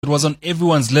It was on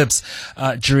everyone's lips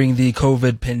during the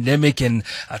COVID pandemic and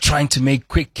trying to make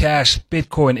quick cash.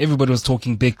 Bitcoin, everybody was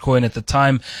talking Bitcoin at the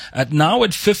time. Now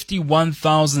at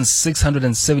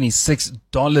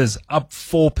 $51,676, up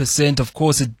 4%. Of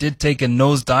course, it did take a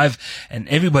nosedive, and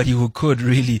everybody who could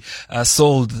really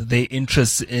sold their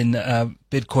interest in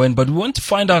Bitcoin. But we want to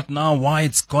find out now why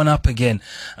it's gone up again.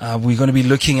 We're going to be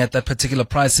looking at that particular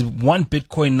price. One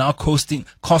Bitcoin now costing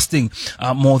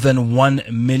more than 1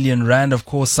 million rand. Of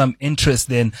course, some interest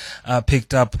then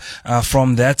picked up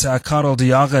from that. Karel de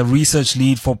Jager, research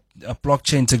lead for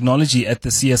blockchain technology at the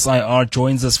CSIR,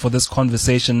 joins us for this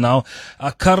conversation now.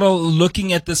 Karel,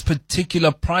 looking at this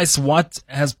particular price, what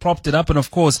has propped it up? And of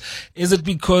course, is it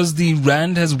because the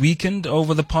rand has weakened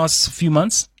over the past few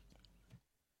months?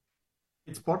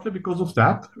 It's partly because of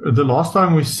that. The last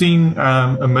time we've seen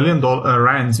 $1 million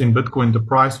rands in Bitcoin, the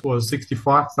price was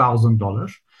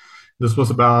 $65,000. This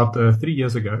was about 3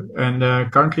 years ago. And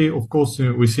currently, of course,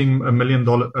 we're seeing $1 million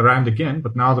rand again,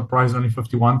 but now the price is only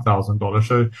 $51,000.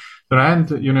 So the rand,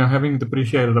 having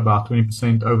depreciated about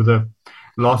 20% over the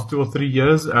last 2 or 3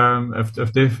 years, have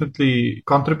definitely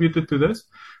contributed to this.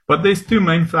 But there's two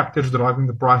main factors driving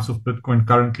the price of Bitcoin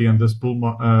currently in this bull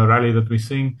rally that we're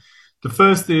seeing. The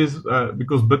first is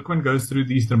because Bitcoin goes through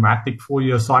these dramatic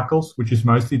 4-year cycles, which is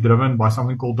mostly driven by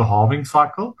something called the halving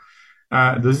cycle.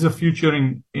 This is a feature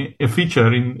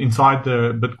inside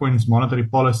the Bitcoin's monetary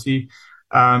policy,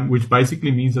 which basically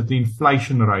means that the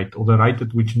inflation rate, or the rate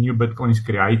at which new Bitcoin is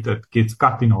created, gets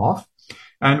cut in half.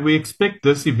 And we expect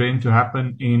this event to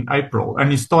happen in April. And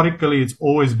historically, it's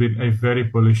always been a very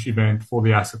bullish event for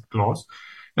the asset class.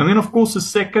 And then, of course, the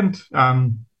second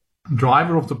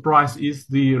driver of the price is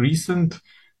the recent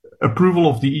approval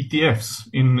of the ETFs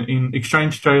in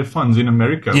exchange traded funds in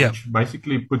America, which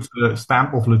basically puts a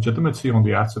stamp of legitimacy on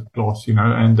the asset class,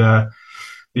 And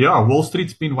Wall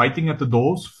Street's been waiting at the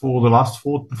doors for the last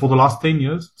 10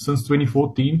 years, since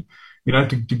 2014,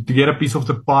 to get a piece of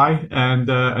the pie,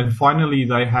 and finally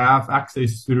they have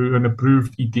access to an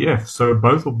approved ETF. So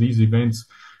both of these events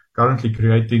currently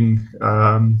creating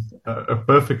a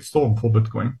perfect storm for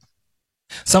Bitcoin.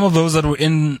 Some of those that were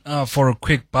in for a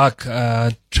quick buck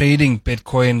trading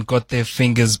Bitcoin got their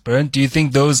fingers burnt. Do you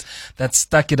think those that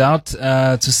stuck it out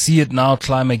to see it now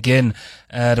climb again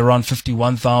at around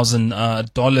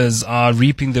 $51,000 are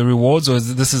reaping the rewards, or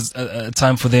is this is a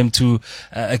time for them to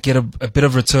get a bit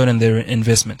of return in their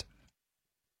investment?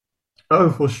 Oh,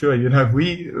 for sure.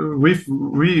 We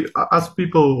us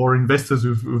people or investors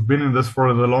who've been in this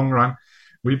for the long run,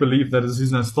 we believe that this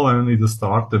is still only the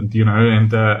start, and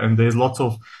there's lots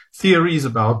of theories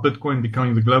about Bitcoin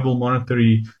becoming the global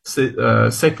monetary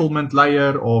settlement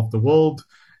layer of the world,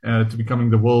 to becoming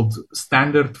the world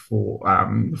standard for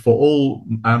all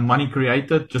money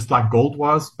created, just like gold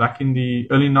was back in the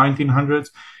early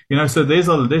 1900s. So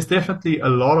there's definitely a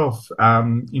lot of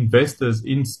investors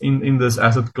in this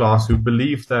asset class who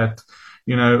believe that.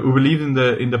 Who believe in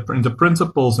the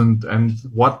principles and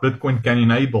what Bitcoin can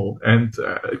enable, and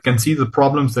can see the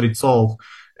problems that it solves.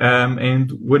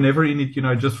 And whenever in it,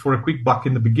 just for a quick buck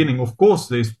in the beginning, of course,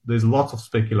 there's lots of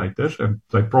speculators, and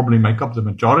they probably make up the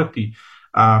majority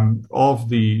of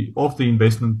the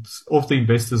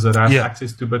investors that have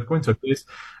access to Bitcoin. So this,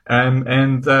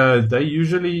 and they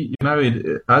usually,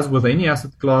 as with any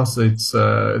asset class, it's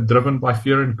driven by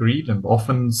fear and greed, and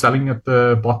often selling at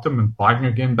the bottom and buying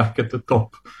again back at the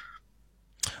top.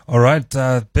 All right,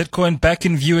 Bitcoin back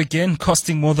in view again,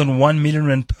 costing more than 1 million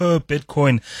rand per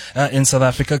Bitcoin in South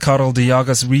Africa. Karel de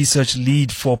Jager's research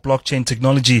lead for blockchain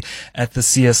technology at the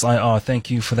CSIR. Thank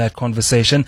you for that conversation.